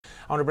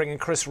I want to bring in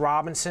Chris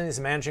Robinson. He's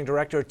the Managing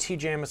Director of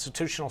TJM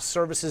Institutional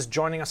Services,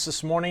 joining us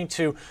this morning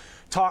to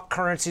talk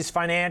currencies,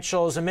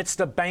 financials amidst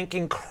a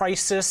banking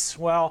crisis.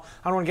 Well,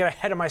 I don't want to get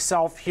ahead of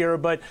myself here,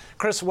 but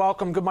Chris,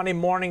 welcome. Good Monday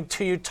morning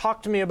to you.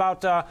 Talk to me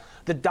about the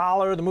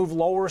dollar, the move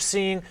lower we're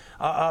seeing,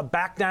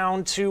 back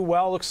down to,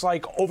 well, looks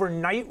like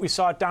overnight we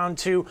saw it down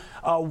to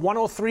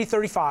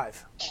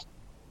 103.35.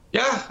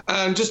 Yeah,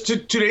 and just two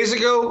days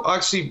ago,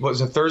 actually,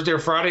 was it Thursday or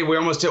Friday, we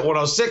almost hit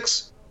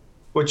 106.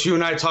 Which you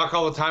and I talk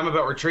all the time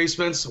about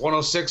retracements.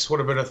 106 would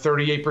have been a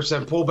 38%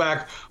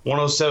 pullback.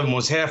 107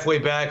 was halfway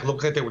back.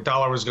 Looked like the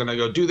dollar was going to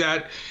go do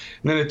that.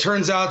 And then it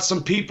turns out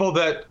some people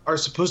that are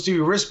supposed to be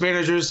risk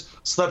managers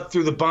slept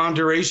through the bond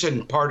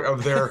duration part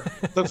of their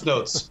cliff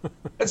notes.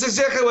 That's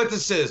exactly what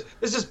this is.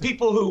 This is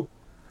people who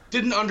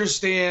didn't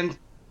understand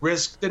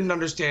risk, didn't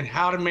understand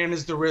how to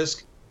manage the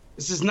risk.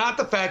 This is not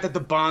the fact that the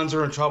bonds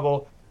are in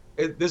trouble.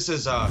 This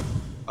is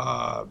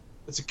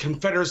it's a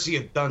confederacy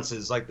of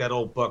dunces, like that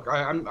old book.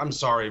 I'm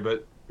sorry, but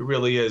it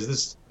really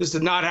is. This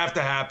did not have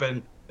to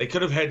happen. They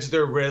could have hedged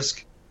their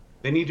risk.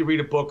 They need to read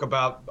a book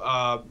about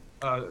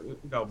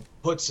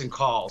puts and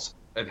calls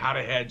and how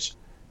to hedge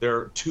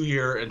their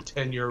 2-year and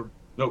 10-year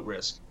note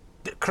risk.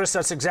 Chris,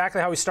 that's exactly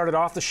how we started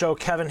off the show.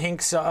 Kevin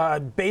Hinks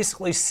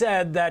basically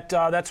said that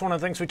that's one of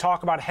the things we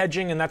talk about,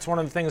 hedging, and that's one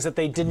of the things that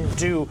they didn't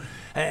do.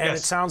 And yes.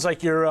 It sounds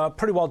like you're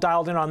pretty well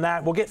dialed in on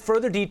that. We'll get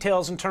further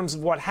details in terms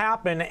of what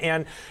happened.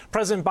 And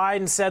President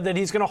Biden said that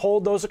he's going to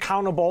hold those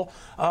accountable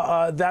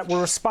that were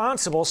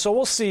responsible. So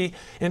we'll see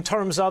in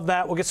terms of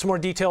that. We'll get some more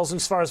details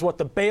as far as what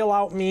the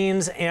bailout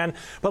means.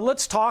 But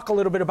let's talk a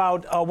little bit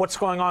about what's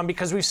going on,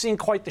 because we've seen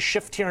quite the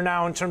shift here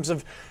now in terms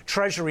of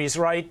treasuries,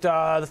 right?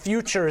 The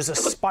future is a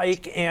spike,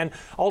 and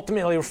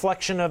ultimately a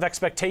reflection of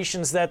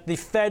expectations that the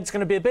Fed's going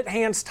to be a bit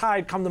hands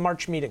tied come the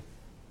March meeting.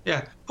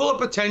 Yeah, pull up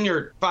a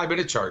 10-year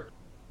 5-minute chart.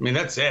 I mean,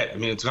 that's it. I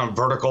mean, it's gone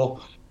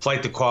vertical,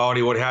 flight to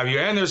quality, what have you.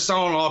 And they're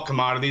selling all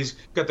commodities.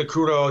 Got the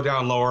crude oil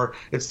down lower.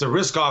 It's the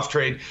risk-off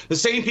trade. The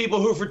same people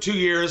who for 2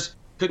 years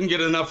couldn't get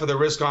enough of the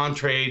risk-on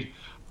trade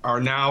are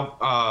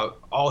now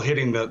all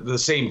hitting the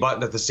same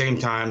button at the same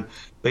time.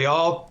 They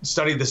all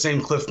studied the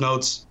same cliff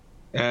notes.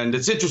 And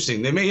it's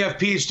interesting. They may have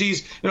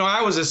PhDs. You know,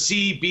 I was a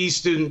C.B.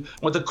 student,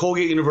 went to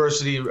Colgate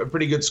University, a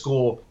pretty good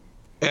school.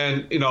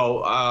 And,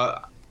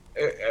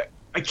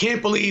 I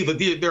can't believe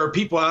that there are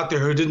people out there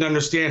who didn't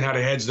understand how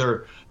to hedge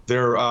their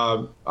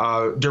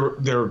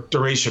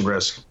duration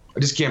risk. I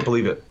just can't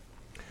believe it.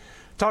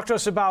 Talk to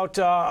us about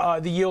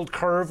the yield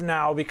curve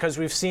now, because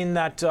we've seen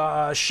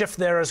that shift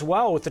there as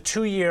well, with the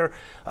 2-year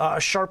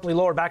sharply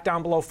lower, back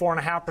down below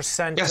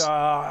 4.5%. Yes.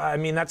 I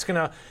mean, that's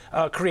going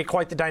to create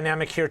quite the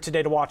dynamic here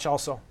today to watch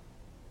also.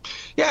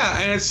 Yeah,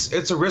 and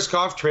it's a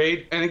risk-off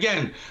trade. And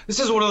again, this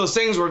is one of those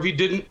things where if you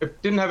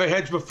didn't have a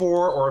hedge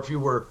before, or if you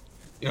were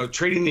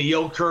trading the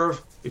yield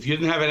curve, if you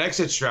didn't have an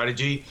exit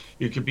strategy,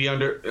 you could be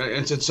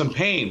into some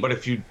pain. But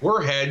if you were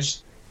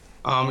hedged,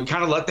 kind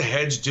of let the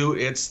hedge do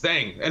its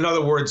thing. In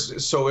other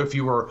words, so if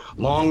you were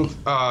long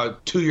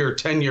 2-year,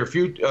 10-year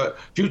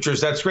futures,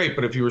 that's great.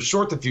 But if you were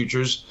short the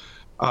futures,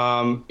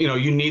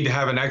 you need to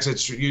have an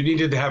exit. You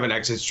needed to have an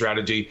exit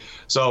strategy.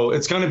 So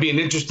it's going to be an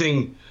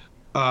interesting,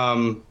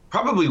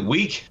 probably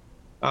week.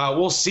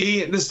 We'll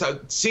see. This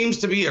seems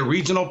to be a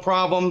regional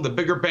problem. The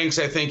bigger banks,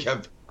 I think,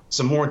 have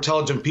some more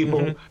intelligent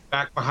people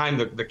back behind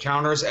the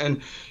counters.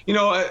 And,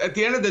 at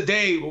the end of the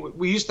day,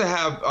 we used to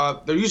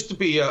have, there used to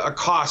be a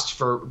cost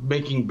for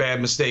making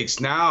bad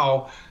mistakes.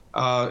 Now,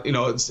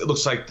 it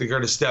looks like they're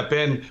going to step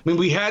in. I mean,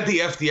 we had the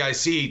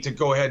FDIC to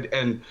go ahead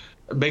and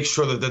make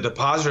sure that the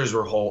depositors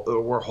were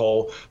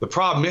whole. The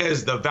problem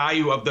is the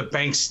value of the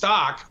bank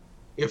stock,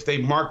 if they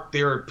mark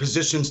their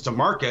positions to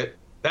market,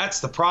 that's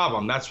the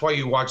problem. That's why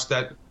you watch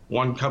that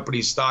one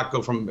company's stock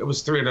go from, it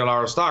was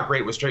 $300 stock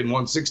rate, was trading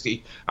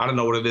 160. I don't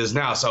know what it is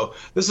now. So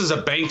this is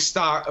a bank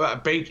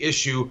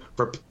issue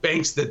for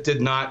banks that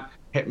did not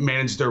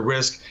manage their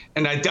risk.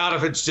 And I doubt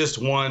if it's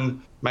just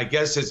one. My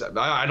guess is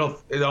I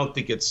don't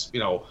think it's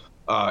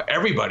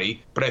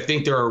everybody, but I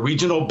think there are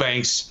regional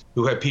banks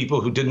who have people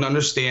who didn't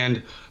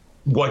understand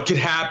what could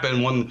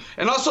happen when,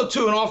 and also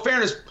too, in all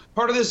fairness,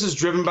 part of this is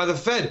driven by the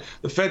Fed.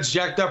 The Fed's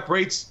jacked up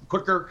rates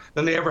quicker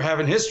than they ever have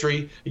in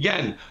history.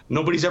 Again,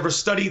 nobody's ever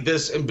studied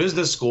this in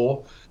business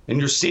school, and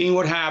you're seeing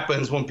what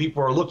happens when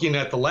people are looking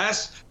at the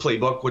last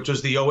playbook, which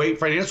was the '08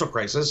 financial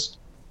crisis,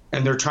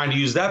 and they're trying to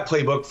use that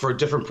playbook for a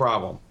different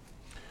problem.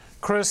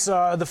 Chris,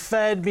 the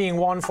Fed being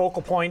one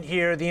focal point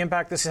here, the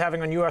impact this is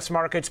having on U.S.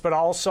 markets, but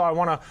also I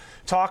want to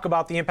talk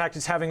about the impact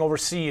it's having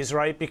overseas,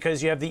 right?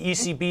 Because you have the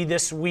ECB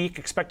this week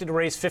expected to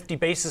raise 50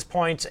 basis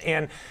points,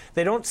 and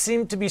they don't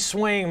seem to be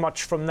swaying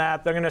much from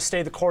that. They're going to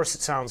stay the course,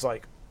 it sounds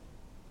like.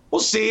 We'll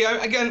see.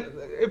 Again,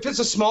 if it's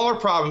a smaller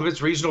problem, if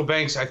it's regional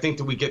banks, I think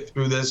that we get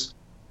through this.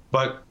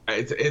 But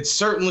it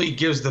certainly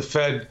gives the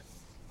Fed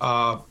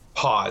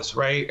pause,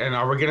 right? And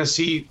are we going to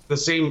see the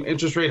same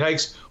interest rate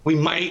hikes? We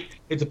might.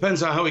 It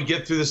depends on how we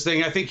get through this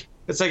thing. I think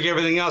it's like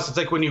everything else. It's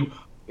like when you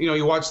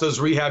watch those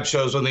rehab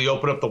shows when they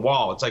open up the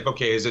wall. It's like,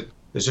 okay, is it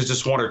Is it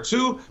just one or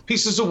two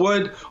pieces of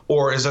wood,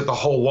 or is it the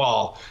whole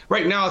wall?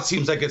 Right now, it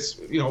seems like it's,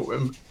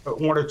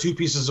 one or two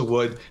pieces of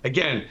wood.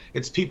 Again,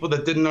 it's people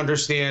that didn't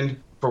understand,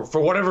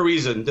 for whatever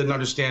reason, didn't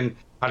understand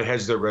how to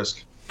hedge their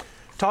risk.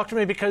 Talk to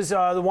me, because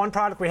the one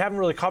product we haven't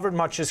really covered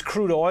much is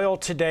crude oil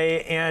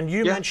today, and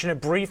you mentioned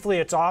it briefly.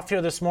 It's off here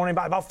this morning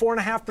by about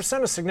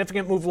 4.5%, a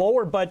significant move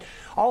lower, but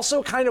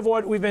also kind of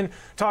what we've been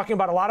talking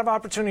about, a lot of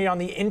opportunity on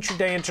the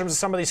intraday in terms of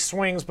some of these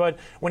swings, but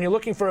when you're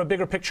looking for a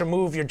bigger picture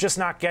move, you're just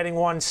not getting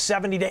one.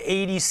 70 to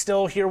 80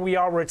 still, here we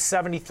are, we're at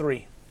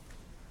 73.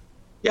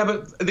 Yeah,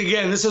 but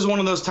again, this is one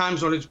of those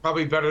times when it's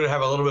probably better to have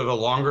a little bit of a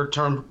longer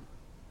term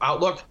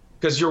outlook.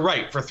 Because you're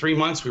right, for 3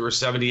 months we were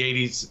 70,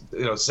 80,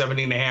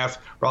 70 and a half,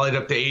 rallied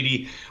up to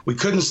 80. We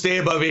couldn't stay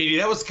above 80.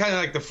 That was kind of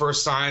like the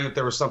first sign that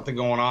there was something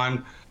going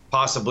on,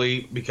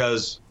 possibly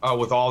because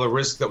with all the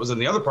risk that was in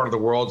the other part of the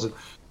world,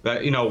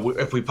 that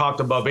if we popped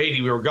above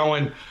 80, we were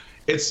going.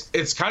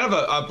 It's kind of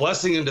a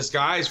blessing in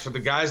disguise for the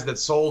guys that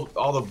sold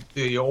all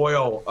the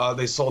oil.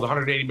 They sold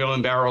 180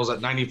 million barrels at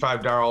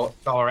 $95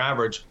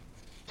 average.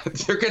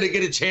 They're going to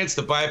get a chance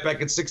to buy it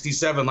back at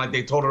 67, like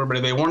they told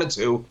everybody they wanted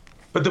to.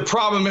 But the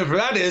problem for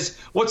that is,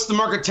 what's the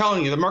market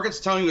telling you? The market's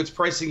telling you it's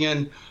pricing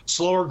in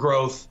slower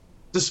growth,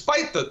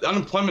 despite the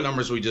unemployment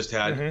numbers we just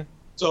had. Mm-hmm.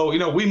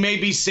 So, we may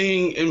be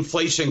seeing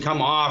inflation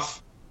come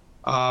off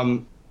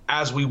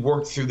as we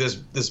work through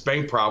this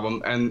bank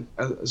problem. And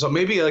so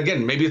maybe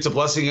it's a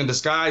blessing in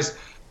disguise.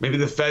 Maybe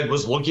the Fed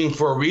was looking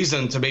for a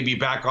reason to maybe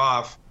back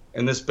off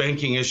in this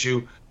banking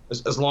issue,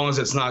 as long as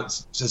it's not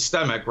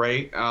systemic,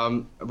 right?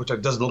 Which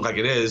it doesn't look like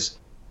it is.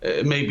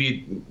 It may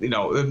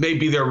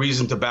be their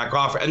reason to back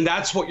off. And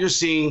that's what you're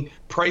seeing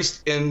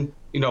priced in.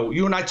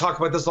 You and I talk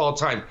about this all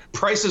the time.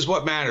 Price is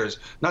what matters,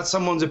 not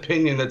someone's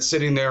opinion that's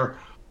sitting there,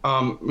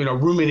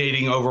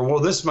 ruminating over, well,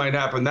 this might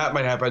happen, that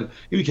might happen.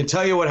 We can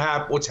tell you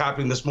what's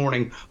happening this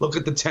morning. Look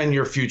at the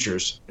 10-year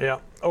futures. Yeah.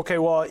 Okay.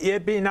 Well,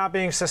 it not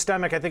being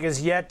systemic, I think, is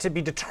yet to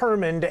be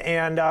determined.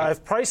 And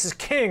if price is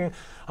king,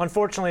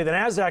 unfortunately, the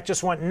Nasdaq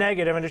just went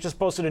negative, and it just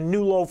posted a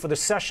new low for the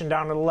session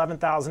down at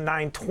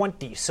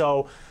 11,920.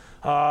 So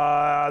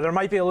there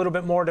might be a little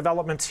bit more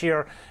developments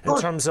here in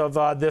terms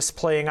of this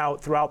playing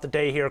out throughout the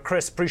day here.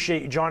 Chris,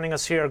 appreciate you joining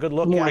us here. Good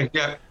look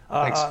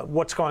at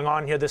what's going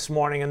on here this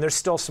morning. And there's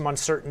still some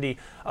uncertainty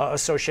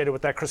associated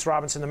with that. Chris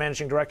Robinson, the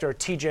managing director at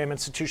TJM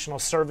Institutional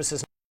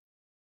Services.